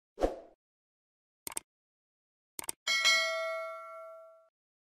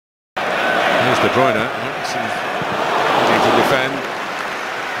De Bruyne. Needing to defend.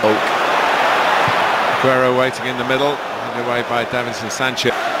 Aguero waiting in the middle, away by Davinson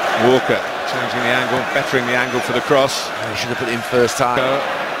Sanchez. Walker changing the angle, bettering the angle for the cross. He should have put it in first time.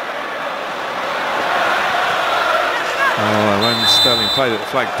 When Sterling played it, the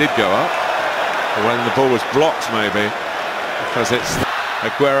flag did go up. Or when the ball was blocked, maybe, because it's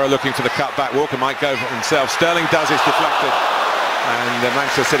Aguero looking for the cutback. Walker might go for himself. Sterling does, it's deflected, and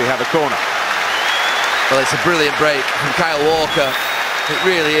Manchester City have a corner. Well, it's a brilliant break from Kyle Walker. It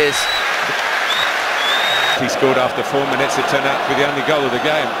really is. He scored after 4 minutes. It turned out to be the only goal of the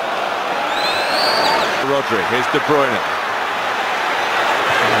game. Rodri, here's De Bruyne.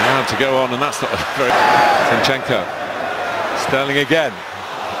 Now to go on, and that's not very... Zinchenko. Sterling again. He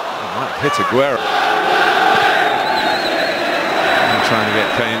might hit Aguero. And trying to get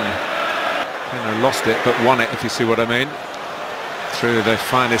Kane. Kane lost it, but won it, if you see what I mean. Through the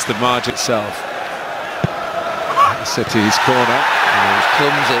finest of margin itself. City's corner. He's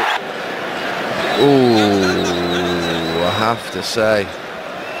clumsy. Ooh, I have to say.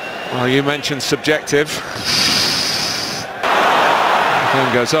 Well, you mentioned subjective.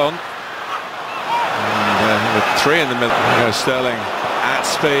 Game goes on. And with 3 in the middle. There goes Sterling at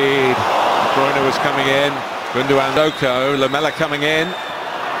speed. De Bruyne was coming in. Gundogan, Oko, Lamela coming in.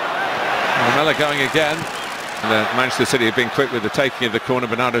 Lamela going again. And Manchester City have been quick with the taking of the corner.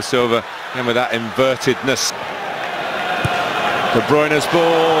 Bernardo Silva, and with that invertedness. De Bruyne's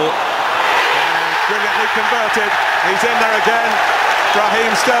ball. And brilliantly converted. He's in there again.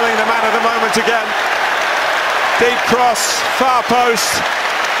 Raheem Sterling, the man of the moment again. Deep cross, far post.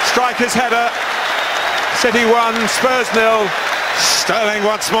 Striker's header. City 1, Spurs 0. Sterling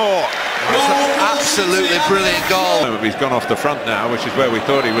once more. It's an absolutely brilliant goal. He's gone off the front now, which is where we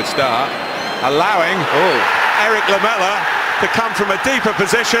thought he would start, allowing Eric Lamela to come from a deeper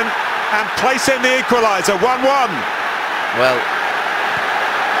position and place in the equaliser. 1-1. Well,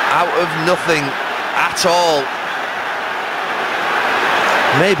 out of nothing at all.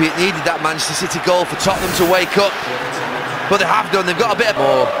 Maybe it needed that Manchester City goal for Tottenham to wake up, but they have done. They've got a bit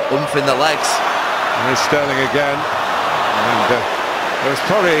more oomph in the legs. And there's Sterling again, and it was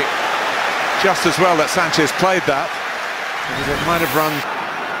probably just as well that Sanchez played that, because it might have run.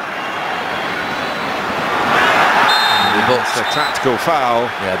 It's a tactical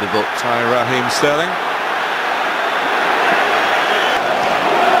foul. Yeah, be booked by Raheem Sterling.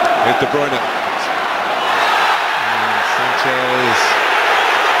 Here's De Bruyne. And Sanchez.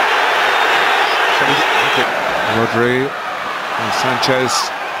 Rodri and Sanchez.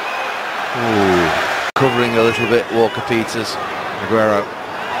 Ooh. Covering a little bit, Walker Peters. Aguero.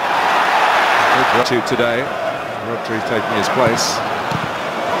 Good 2 today. Rodri taking his place.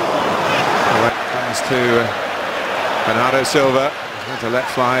 Comes to Bernardo Silva. To let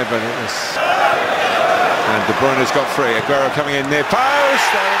fly, but it was. And De Bruyne's got free. Aguero coming in near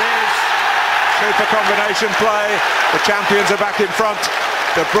post. There it is. Super combination play. The champions are back in front.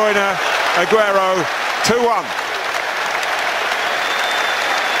 De Bruyne, Aguero, 2-1.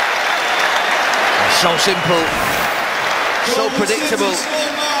 So simple, so predictable.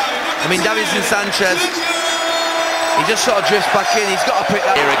 I mean, Davinson Sanchez, he just sort of drifts back in. He's got to pick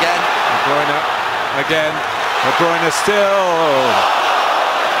that here again. De Bruyne, again. De Bruyne still.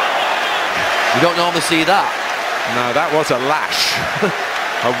 You don't normally see that. No, that was a lash.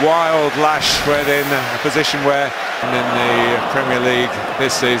 A wild lash within a position where in the Premier League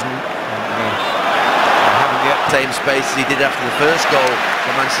this season haven't yet same space as he did after the first goal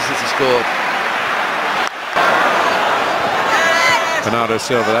that Manchester City scored. Bernardo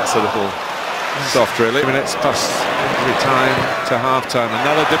Silva, that's a little soft really. Minutes plus every time to half-time.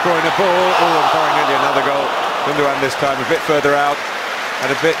 Another De Bruyne ball. And pouring nearly another goal. Gundogan this time a bit further out and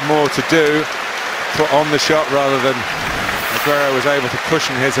a bit more to do. Put on the shot rather than Aguero was able to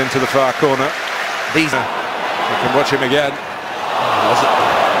cushion his into the far corner. We can watch him again.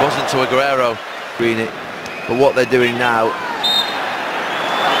 Wasn't to Aguero, but what they're doing now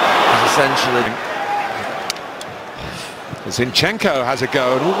is essentially. Zinchenko has a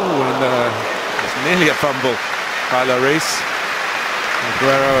go, and it's nearly a fumble by Lloris.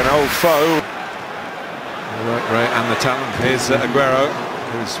 Aguero, an old foe. The work rate and the talent. Here's Aguero,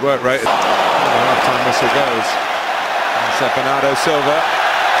 whose work rate. The half-time whistle goes. It's Bernardo Silva.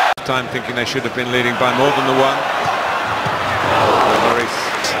 Time thinking they should have been leading by more than the one. Lloris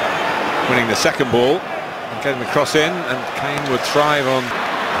winning the second ball, and getting the cross in, and Kane would thrive on.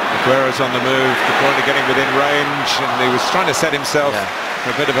 Aguero's on the move, De Bruyne getting within range, and he was trying to set himself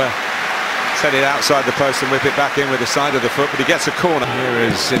for a bit of a set it outside the post and whip it back in with the side of the foot, but he gets a corner. Here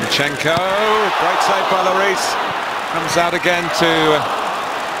is Zinchenko, great save by Lloris, comes out again to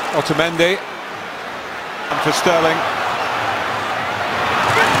Otamendi, For Sterling.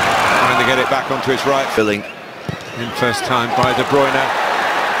 Trying to get it back onto his right. Filling. In first time by De Bruyne.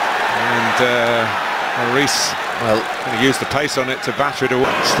 And Lloris, well, going to use the pace on it to batter it away.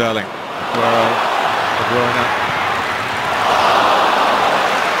 Sterling. Well, De Bruyne.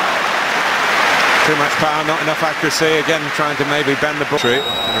 Too much power, not enough accuracy. Again, trying to maybe bend the ball. Been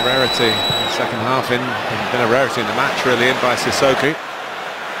a rarity in the second half. Been a rarity in the match, really, in by Sissoko.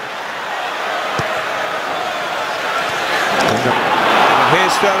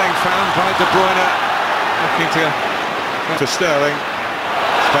 Here's Sterling, found by De Bruyne, looking to Sterling.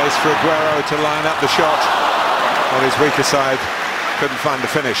 Space for Aguero to line up the shot on his weaker side. Couldn't find the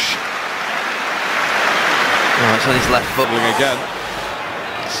finish. Oh, it's on his left foot. Again.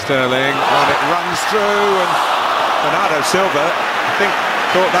 Sterling, and it runs through, and Bernardo Silva, I think,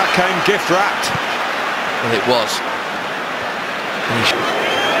 thought that came gift-wrapped. Well, it was.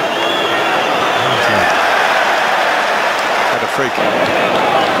 Had a free kick.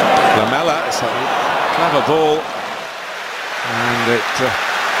 Lamela, it's a clever ball, and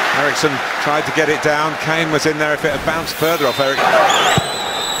Ericsson tried to get it down. Kane was in there if it had bounced further off Eric.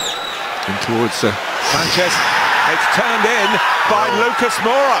 And towards Sanchez. It's turned in by Lucas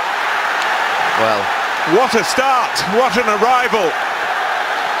Moura. Well, what a start, what an arrival.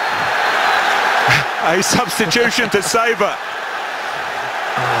 A substitution to Sabre.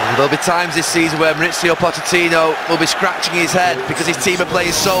 There'll be times this season where Mauricio Pochettino will be scratching his head because his team are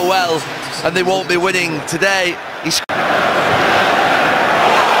playing so well and they won't be winning today. Here's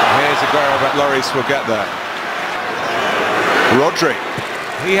Aguero, but Lloris will get there. Rodri,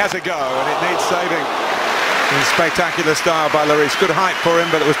 he has a go and it needs saving. In spectacular style by Lloris. Good height for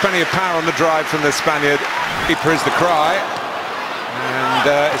him, but there was plenty of power on the drive from the Spaniard. Keeper is the cry. And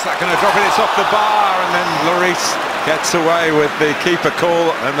is that going to drop it? It's off the bar, and then Lloris gets away with the keeper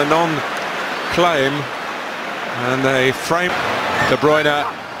call and the non-claim. And they frame De Bruyne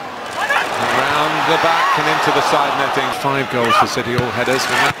around the back and into the side netting. 5 goals for City, all headers.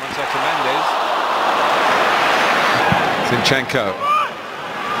 And that one's off to Mendes. Zinchenko.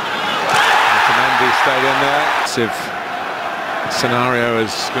 Mendy stayed in there. Massive scenario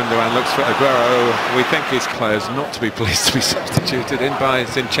as Gundogan looks for Aguero. We think his players not to be pleased to be substituted in by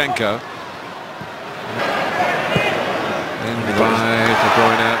Zinchenko. In by De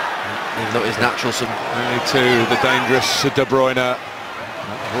Bruyne. Even though it's natural, only to the dangerous De Bruyne.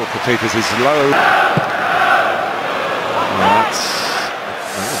 Walker Peters is low. Well, that's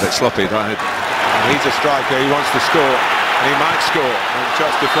a bit sloppy, right? He's a striker, he wants to score. He might score. The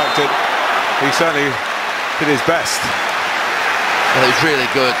shot's deflected. He certainly did his best. Well, it was really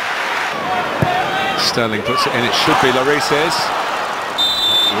good. Sterling puts it in. It should be Lloris's.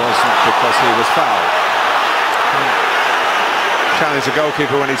 It wasn't because he was fouled. Challenge the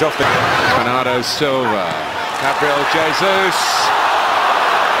goalkeeper when he's off the... Bernardo Silva. Gabriel Jesus.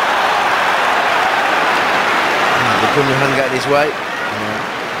 The Tottenham getting his way.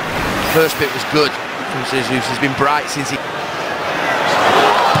 Yeah. First bit was good from Jesus. He's been bright since he...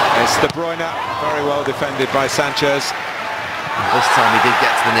 It's De Bruyne, very well defended by Sanchez. This time he did get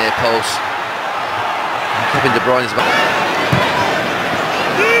to the near post. Kevin De Bruyne's back.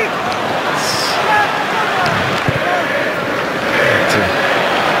 To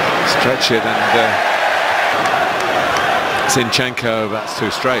stretch it, and Zinchenko, that's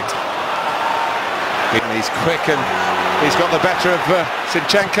too straight. He's quick and he's got the better of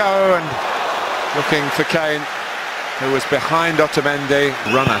Zinchenko, and looking for Kane, who was behind Otamendi.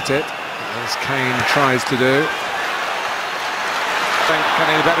 Run at it, as Kane tries to do.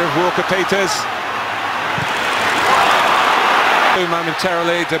 Getting the better of Walker Peters.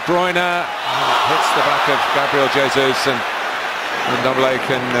 Momentarily, De Bruyne hits the back of Gabriel Jesus, and Double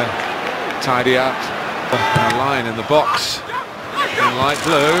can tidy up. A line in the box in light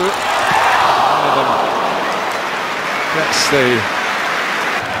blue. One of them gets the...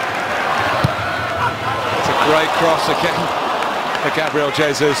 Great cross again for Gabriel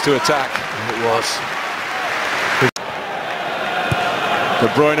Jesus to attack. It was. De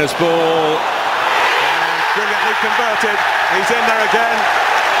Bruyne's ball. Brilliantly converted. He's in there again.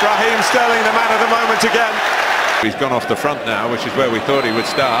 Raheem Sterling, the man of the moment again. He's gone off the front now, which is where we thought he would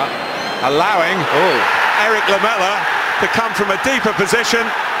start. Allowing Eric Lamela to come from a deeper position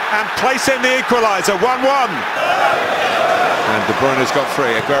and place in the equaliser. 1-1. And De Bruyne's got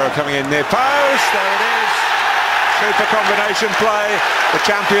free. Aguero coming in near post. There it is. Super combination play. The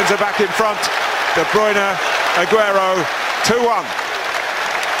champions are back in front. De Bruyne, Aguero, 2-1.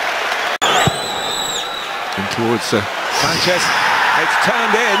 And towards Sanchez. It's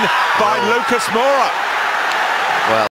turned in by Lucas Moura.